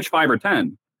don't know which 5 or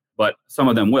 10, but some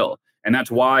of them will, and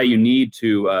that's why you need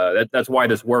to. That's why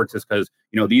this works, is because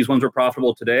these ones are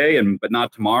profitable today, but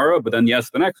not tomorrow. But then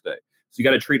yes, the next day. So you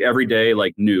got to treat every day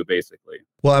like new, basically.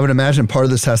 Well, I would imagine part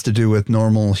of this has to do with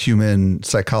normal human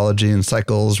psychology and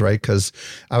cycles, right? Because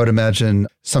I would imagine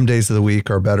some days of the week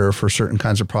are better for certain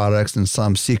kinds of products and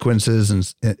some sequences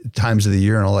and times of the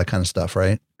year and all that kind of stuff,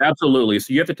 right? Absolutely.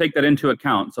 So you have to take that into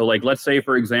account. So like, let's say,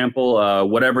 for example,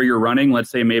 whatever you're running, let's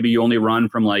say maybe you only run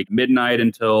from like midnight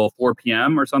until 4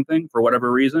 p.m. or something for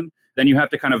whatever reason. Then you have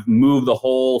to kind of move the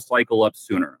whole cycle up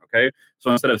sooner, okay?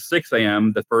 So instead of 6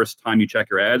 a.m. the first time you check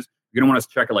your ads, you're going to want to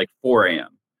check at like 4 a.m.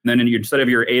 And then instead of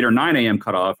your 8 or 9 a.m.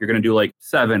 cutoff, you're going to do like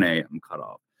 7 a.m.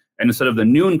 cutoff. And instead of the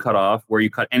noon cutoff, where you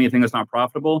cut anything that's not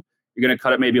profitable, you're you're going to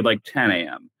cut it maybe like 10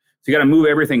 a.m. So you got to move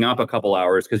everything up a couple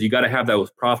hours because you got to have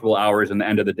those profitable hours in the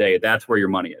end of the day. That's where your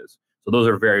money is. So those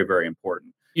are very, very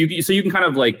important. So you can kind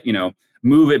of like,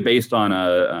 move it based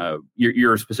on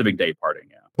your specific day parting.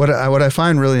 Yeah. What I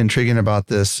find really intriguing about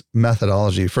this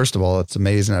methodology, first of all, it's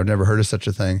amazing. I've never heard of such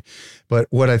a thing. But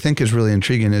what I think is really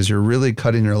intriguing is you're really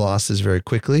cutting your losses very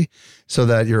quickly so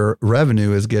that your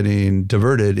revenue is getting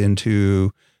diverted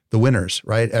into the winners,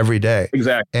 right? Every day.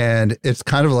 Exactly. And it's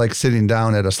kind of like sitting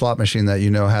down at a slot machine that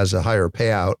has a higher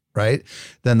payout, right?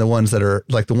 Than the ones that are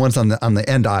like the ones on the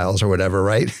end aisles or whatever,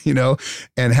 right?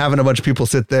 And having a bunch of people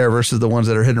sit there versus the ones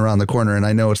that are hidden around the corner. And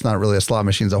I know it's not really a slot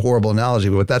machine, it's a horrible analogy,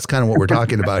 but that's kind of what we're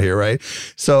talking about here, right?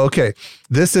 So, okay,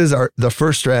 this is the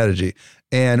first strategy.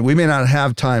 And we may not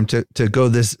have time to go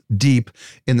this deep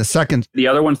in the second. The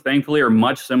other ones, thankfully, are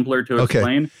much simpler to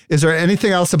explain. Is there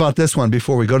anything else about this one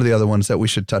before we go to the other ones that we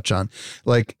should touch on?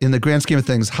 Like in the grand scheme of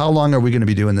things, how long are we going to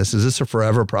be doing this? Is this a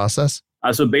forever process?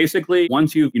 So basically,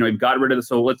 once you've got rid of the,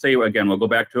 so let's say, again, we'll go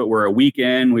back to it. We're a week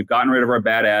in, we've gotten rid of our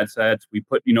bad ad sets. We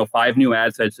put, 5 new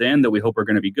ad sets in that we hope are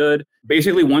going to be good.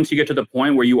 Basically, once you get to the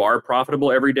point where you are profitable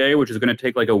every day, which is going to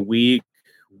take like a week,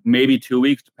 maybe 2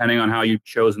 weeks, depending on how you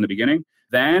chose in the beginning,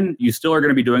 then you still are going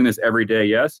to be doing this every day,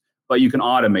 yes, but you can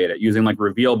automate it using like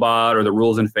RevealBot or the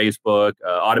rules in Facebook,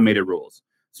 automated rules.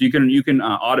 So you can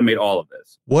automate all of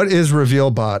this. What is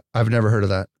RevealBot? I've never heard of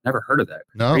that. Never heard of that.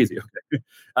 No. Crazy.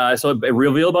 Okay. So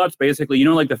RevealBot's basically,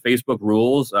 like the Facebook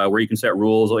rules where you can set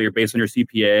rules you're based on your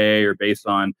CPA or based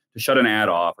on to shut an ad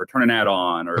off or turn an ad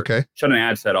on or shut an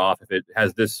ad set off if it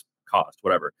has this cost,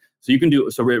 whatever. So you can do,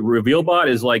 so RevealBot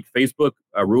is like Facebook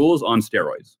rules on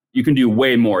steroids. You can do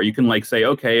way more. You can like say,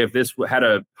 okay, if this had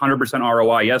a 100%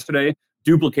 ROI yesterday,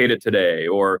 duplicate it today.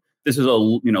 Or this is a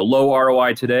low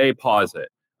ROI today, pause it.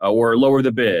 Or lower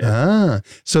the bid.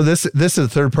 So this is a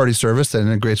third-party service that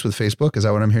integrates with Facebook. Is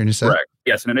that what I'm hearing you say? Correct.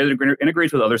 Yes, and it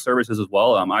integrates with other services as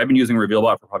well. I've been using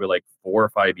RevealBot for probably like 4 or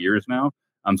 5 years now.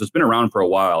 So it's been around for a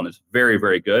while, and it's very,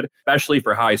 very good, especially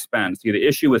for high spend. See, the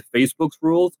issue with Facebook's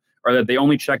rules are that they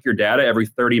only check your data every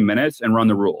 30 minutes and run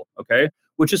the rule, okay?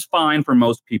 Which is fine for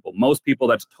most people. Most people,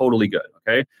 that's totally good,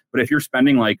 okay? But if you're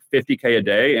spending like $50K a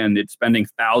day and it's spending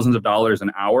thousands of dollars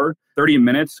an hour, 30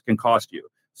 minutes can cost you.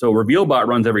 So RevealBot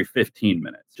runs every 15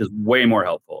 minutes, which is way more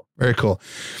helpful. Very cool.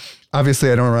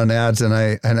 Obviously, I don't run ads, and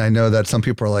I know that some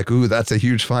people are like, ooh, that's a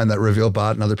huge find, that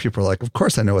RevealBot, and other people are like, of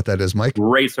course I know what that is, Mike.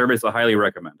 Great service. I highly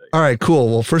recommend it. All right, cool.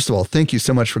 Well, first of all, thank you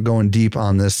so much for going deep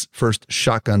on this first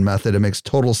shotgun method. It makes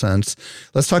total sense.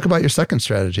 Let's talk about your second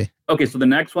strategy. Okay, so the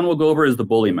next one we'll go over is the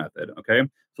bully method, okay?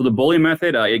 So the bully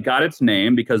method, it got its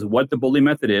name because what the bully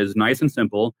method is, nice and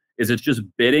simple, is it's just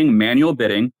manual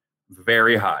bidding,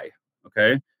 very high,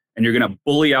 okay? And you're going to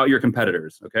bully out your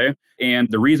competitors, okay? And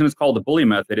the reason it's called the bully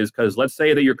method is because let's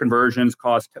say that your conversions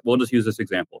cost, we'll just use this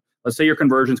example. Let's say your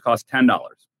conversions cost $10,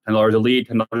 $10 a lead,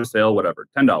 $10 a sale, whatever,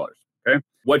 $10, okay?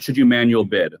 What should you manual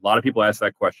bid? A lot of people ask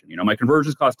that question. My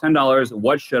conversions cost $10,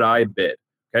 what should I bid,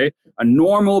 okay? A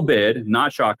normal bid,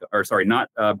 not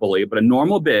bully, but a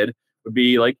normal bid would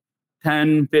be like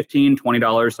 $10, $15,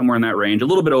 $20, somewhere in that range, a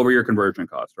little bit over your conversion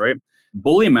cost, right?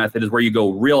 Bully method is where you go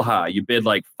real high. You bid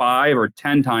like 5 or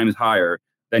 10 times higher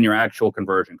than your actual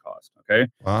conversion cost. Okay.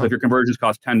 Wow. So if your conversions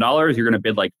cost $10, you're going to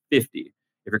bid like 50.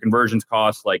 If your conversions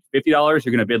cost like $50,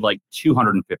 you're going to bid like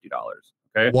 $250.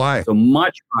 Okay. Why? So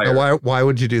much higher. Why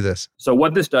would you do this? So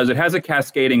what this does, it has a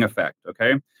cascading effect.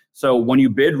 Okay. So when you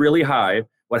bid really high,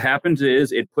 what happens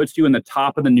is it puts you in the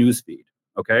top of the news feed.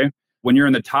 Okay. When you're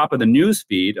in the top of the news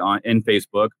feed in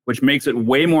Facebook, which makes it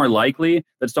way more likely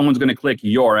that someone's going to click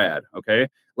your ad, okay?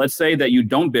 Let's say that you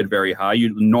don't bid very high,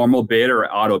 you normal bid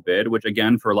or auto bid, which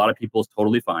again, for a lot of people is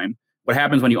totally fine. What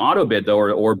happens when you auto bid though,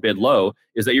 or bid low,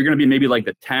 is that you're going to be maybe like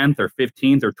the 10th or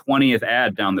 15th or 20th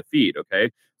ad down the feed,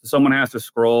 okay? So someone has to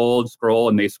scroll,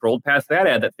 and they scrolled past that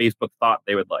ad that Facebook thought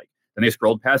they would like. Then they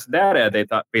scrolled past that ad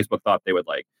Facebook thought they would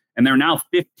like. And they're now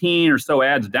 15 or so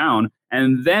ads down,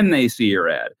 and then they see your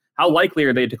ad. How likely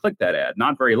are they to click that ad?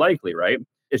 Not very likely, right?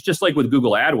 It's just like with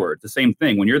Google AdWords, the same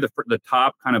thing. When you're the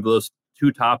top, kind of those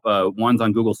 2 top ones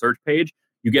on Google search page,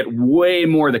 you get way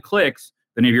more of the clicks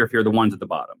than if you're the ones at the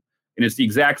bottom. And it's the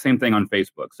exact same thing on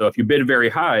Facebook. So if you bid very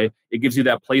high, it gives you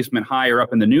that placement higher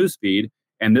up in the news feed.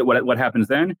 And what happens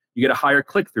then? You get a higher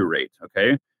click-through rate,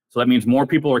 okay? So that means more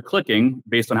people are clicking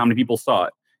based on how many people saw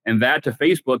it. And that to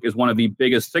Facebook is one of the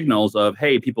biggest signals of,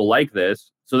 hey, people like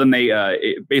this. So then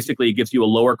it basically gives you a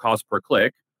lower cost per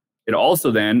click. It also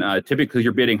then, typically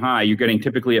you're bidding high, you're getting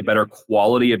typically a better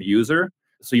quality of user.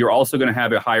 So you're also going to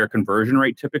have a higher conversion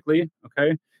rate typically,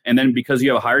 okay? And then because you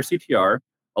have a higher CTR,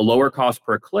 a lower cost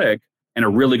per click, and a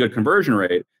really good conversion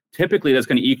rate, typically that's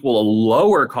going to equal a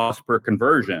lower cost per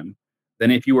conversion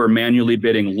than if you were manually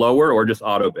bidding lower or just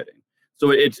auto bidding. So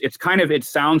it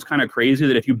sounds kind of crazy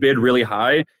that if you bid really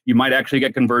high, you might actually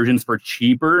get conversions for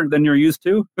cheaper than you're used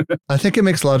to. I think it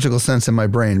makes logical sense in my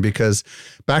brain because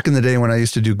back in the day when I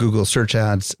used to do Google search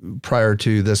ads prior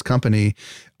to this company,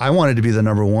 I wanted to be the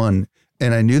number one.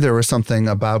 And I knew there was something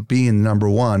about being number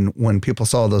one when people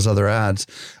saw those other ads.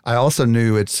 I also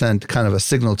knew it sent kind of a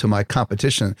signal to my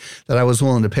competition that I was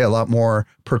willing to pay a lot more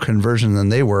per conversion than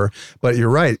they were. But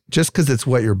you're right. Just because it's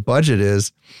what your budget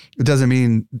is, it doesn't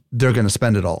mean they're going to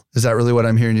spend it all. Is that really what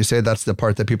I'm hearing you say? That's the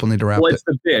part that people need to wrap up. Well, it's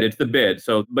the bid. It's the bid.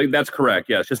 So but that's correct.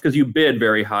 Yes. Just because you bid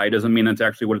very high doesn't mean that's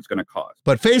actually what it's going to cost.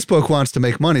 But Facebook wants to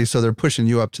make money, so they're pushing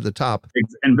you up to the top.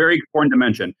 And very important to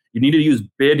mention, you need to use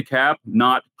bid cap,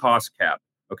 not cost cap.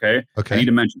 Okay. I need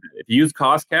to mention it. If you use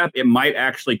cost cap, it might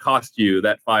actually cost you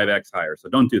that 5x higher. So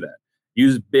don't do that.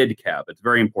 Use bid cap. It's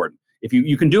very important. If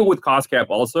you can do it with cost cap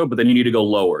also, but then you need to go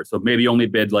lower. So maybe only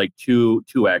bid like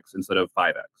 2x instead of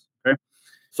 5x. Okay.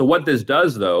 So what this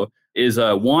does though is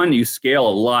one, you scale a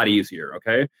lot easier.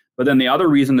 Okay. But then the other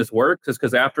reason this works is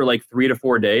because after like 3 to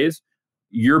 4 days,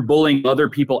 you're bullying other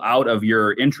people out of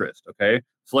your interest. Okay.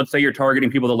 So let's say you're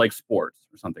targeting people that like sports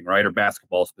or something, right? Or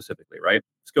basketball specifically, right?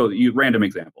 Let's go, random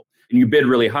example. And you bid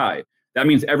really high. That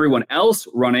means everyone else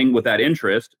running with that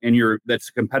interest and that's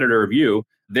a competitor of you,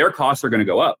 their costs are going to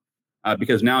go up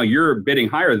because now you're bidding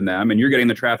higher than them and you're getting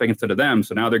the traffic instead of them.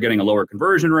 So now they're getting a lower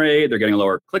conversion rate. They're getting a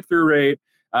lower click-through rate.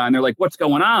 And they're like, what's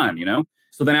going on?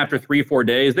 So then after 3-4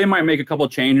 days, they might make a couple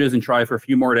of changes and try for a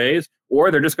few more days,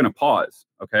 or they're just going to pause.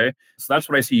 Okay. So that's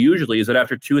what I see usually is that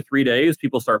after 2 or 3 days,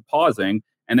 people start pausing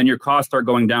and then your costs start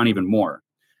going down even more.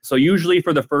 So usually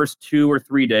for the first 2 or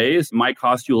 3 days, it might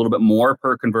cost you a little bit more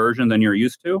per conversion than you're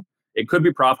used to. It could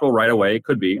be profitable right away. It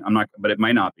could be, but it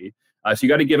might not be. So you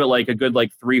got to give it like a good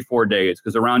 3-4 days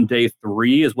because around day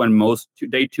 3 is when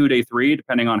day 2, day 3,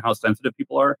 depending on how sensitive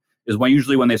people are, is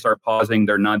usually when they start pausing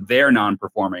their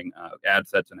non-performing ad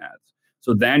sets and ads.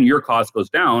 So then your cost goes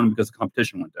down because the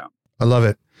competition went down. I love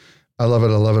it. I love it.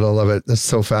 I love it. I love it. That's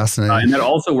so fascinating. And that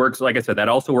also works, like I said, that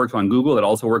also works on Google. That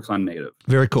also works on native.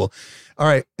 Very cool. All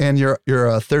right. And your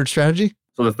third strategy?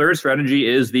 So the third strategy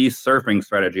is the surfing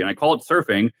strategy. And I call it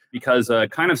surfing because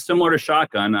kind of similar to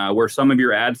Shotgun, where some of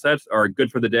your ad sets are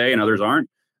good for the day and others aren't.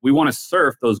 We want to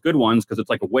surf those good ones because it's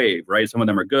like a wave, right? Some of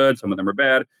them are good. Some of them are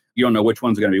bad. You don't know which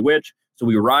one's going to be which. So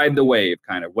we ride the wave,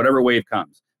 kind of, whatever wave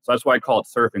comes. So that's why I call it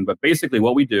surfing. But basically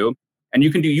what we do, and you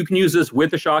can use this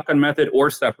with the Shotgun method or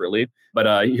separately,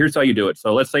 but here's how you do it.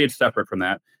 So let's say it's separate from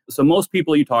that. So most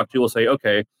people you talk to will say,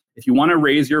 okay, if you want to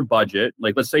raise your budget,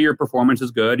 like let's say your performance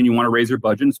is good and you want to raise your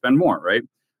budget and spend more, right?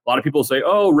 A lot of people say,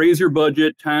 oh, raise your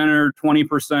budget 10 or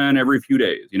 20% every few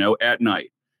days, at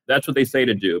night. That's what they say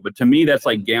to do. But to me, that's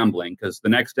like gambling because the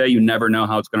next day you never know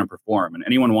how it's going to perform. And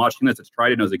anyone watching this that's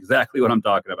tried it knows exactly what I'm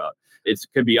talking about. It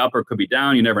could be up or it could be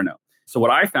down. You never know. So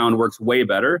what I found works way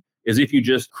better is if you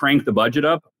just crank the budget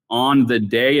up on the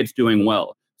day it's doing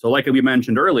well. So like we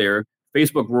mentioned earlier,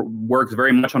 Facebook works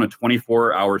very much on a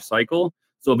 24-hour cycle.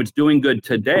 So if it's doing good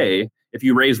today, if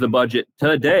you raise the budget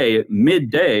today,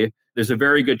 midday, there's a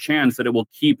very good chance that it will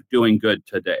keep doing good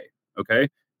today, okay?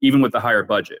 Even with the higher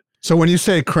budget. So when you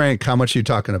say crank, how much are you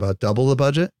talking about? Double the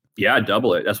budget? Yeah,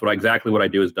 double it. That's exactly what I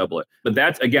do is double it. But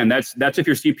that's if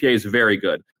your CPA is very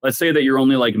good. Let's say that you're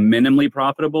only like minimally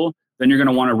profitable, then you're going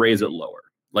to want to raise it lower,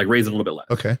 like raise it a little bit less.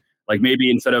 Okay. Like maybe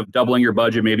instead of doubling your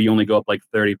budget, maybe you only go up like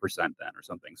 30% then or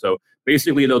something. So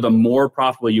basically though, the more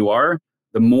profitable you are,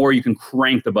 the more you can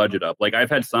crank the budget up. Like I've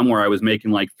had some where I was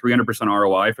making like 300%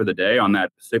 ROI for the day on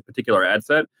that particular ad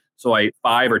set. So I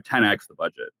 5 or 10x the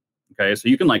budget. Okay. So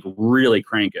you can like really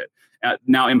crank it.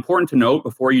 Now, important to note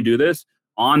before you do this,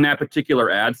 on that particular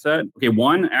ad set, okay,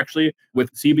 one, actually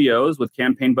with CBOs, with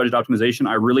campaign budget optimization,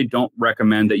 I really don't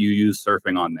recommend that you use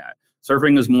surfing on that.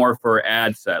 Surfing is more for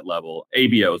ad set level,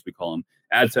 ABOs we call them,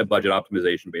 ad set budget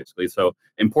optimization basically. So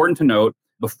important to note,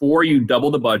 before you double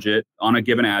the budget on a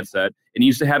given ad set, it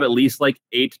needs to have at least like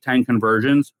 8 to 10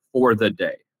 conversions for the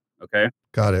day, okay?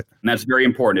 Got it. And that's very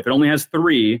important. If it only has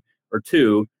 3 or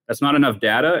 2, that's not enough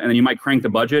data, and then you might crank the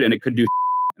budget and it could do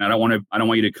and I don't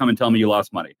want you to come and tell me you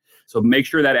lost money. So make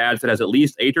sure that ad set has at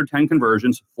least 8 or 10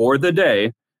 conversions for the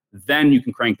day. Then you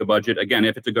can crank the budget again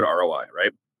if it's a good ROI,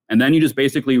 right? And then you just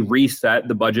basically reset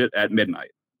the budget at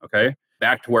midnight, okay?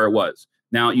 Back to where it was.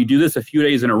 Now you do this a few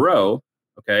days in a row,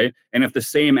 okay? And if the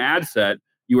same ad set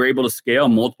you were able to scale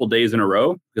multiple days in a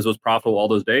row because it was profitable all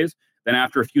those days, then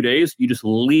after a few days you just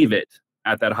leave it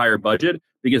at that higher budget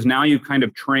because now you've kind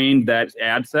of trained that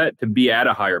ad set to be at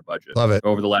a higher budget. Love it.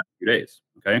 Over the last few days,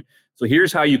 okay? So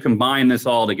here's how you combine this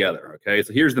all together, okay?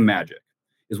 So here's the magic.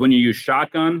 is when you use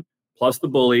shotgun plus the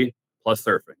bully plus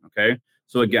surfing. Okay.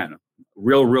 So again,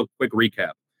 real quick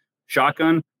recap.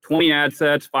 Shotgun, 20 ad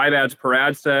sets, 5 ads per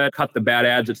ad set, cut the bad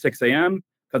ads at 6 a.m.,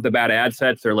 cut the bad ad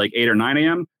sets at like 8 or 9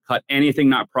 a.m., cut anything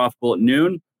not profitable at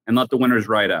noon, and let the winners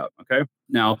ride out. Okay.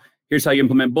 Now, here's how you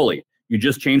implement bully. You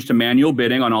just change to manual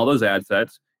bidding on all those ad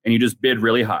sets, and you just bid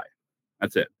really high.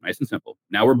 That's it. Nice and simple.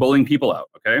 Now we're bullying people out.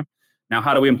 Okay. Now,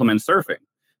 how do we implement surfing?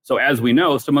 So as we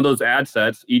know, some of those ad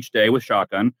sets each day with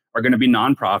shotgun are going to be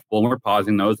non-profitable, and we're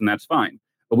pausing those, and that's fine.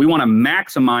 But we want to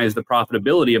maximize the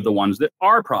profitability of the ones that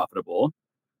are profitable.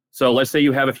 So let's say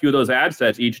you have a few of those ad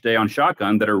sets each day on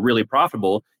shotgun that are really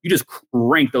profitable. You just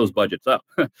crank those budgets up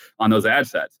on those ad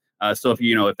sets. So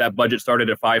if that budget started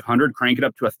at 500, crank it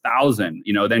up to 1,000.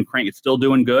 Then crank it's still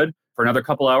doing good for another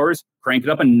couple hours. Crank it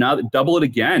up another, double it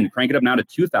again. Crank it up now to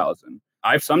 2,000.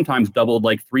 I've sometimes doubled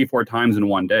like 3-4 times in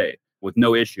one day with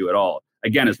no issue at all.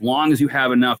 Again, as long as you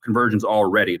have enough conversions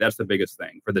already, that's the biggest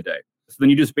thing for the day. So then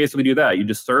you just basically do that. You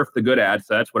just surf the good ad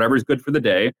sets, whatever's good for the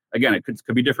day. Again, it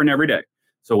could be different every day.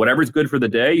 So whatever's good for the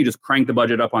day, you just crank the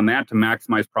budget up on that to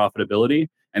maximize profitability.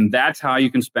 And that's how you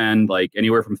can spend like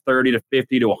anywhere from 30 to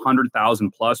 50 to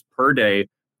 100,000 plus per day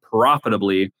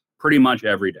profitably pretty much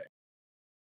every day.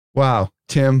 Wow,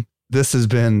 Tim, this has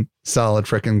been solid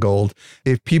freaking gold.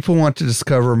 If people want to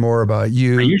discover more about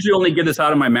you, I usually only get this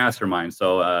out of my mastermind.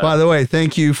 So, by the way,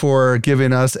 thank you for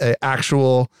giving us an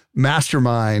actual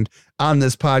mastermind on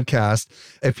this podcast.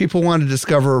 If people want to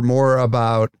discover more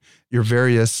about your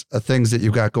various things that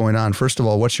you've got going on, first of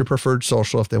all, what's your preferred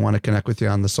social if they want to connect with you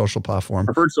on the social platform?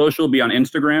 Preferred social will be on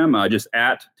Instagram, just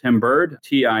at Tim Burd,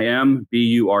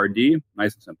 TIMBURD.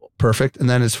 Nice and simple. Perfect. And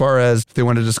then as far as if they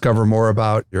want to discover more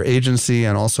about your agency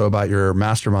and also about your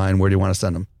mastermind, where do you want to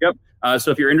send them? Yep.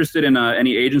 So if you're interested in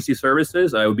any agency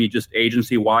services, it would be just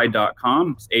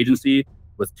agency.com. It's agency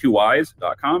with 2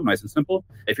 Y's.com. Nice and simple.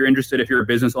 If you're interested, if you're a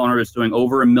business owner that's doing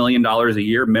over $1 million a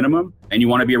year minimum, and you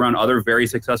want to be around other very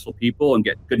successful people and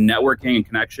get good networking and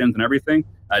connections and everything,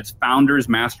 it's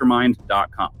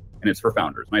foundersmastermind.com. And it's for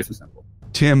founders. Nice and simple.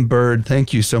 Tim Burd,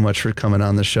 thank you so much for coming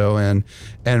on the show and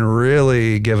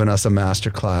really giving us a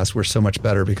masterclass. We're so much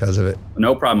better because of it.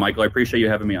 No problem, Michael. I appreciate you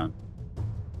having me on.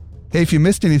 Hey, if you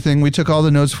missed anything, we took all the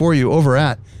notes for you over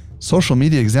at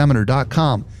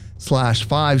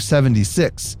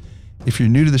socialmediaexaminer.com/576. If you're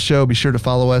new to the show, be sure to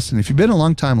follow us. And if you've been a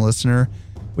long-time listener,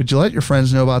 would you let your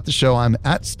friends know about the show? I'm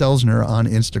at Stelzner on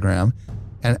Instagram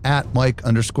and at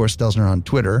Mike_Stelzner on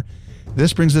Twitter.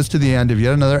 This brings us to the end of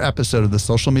yet another episode of the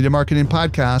Social Media Marketing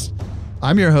Podcast.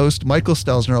 I'm your host, Michael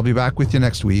Stelzner. I'll be back with you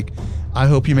next week. I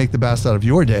hope you make the best out of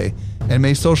your day, and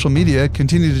may social media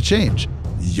continue to change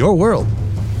your world.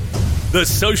 The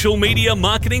Social Media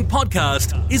Marketing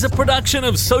Podcast is a production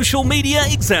of Social Media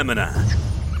Examiner.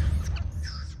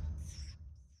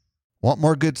 Want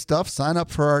more good stuff? Sign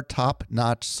up for our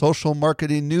top-notch social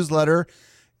marketing newsletter.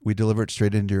 We deliver it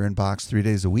straight into your inbox 3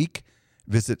 days a week.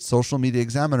 Visit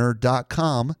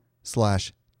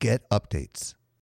socialmediaexaminer.com/get updates.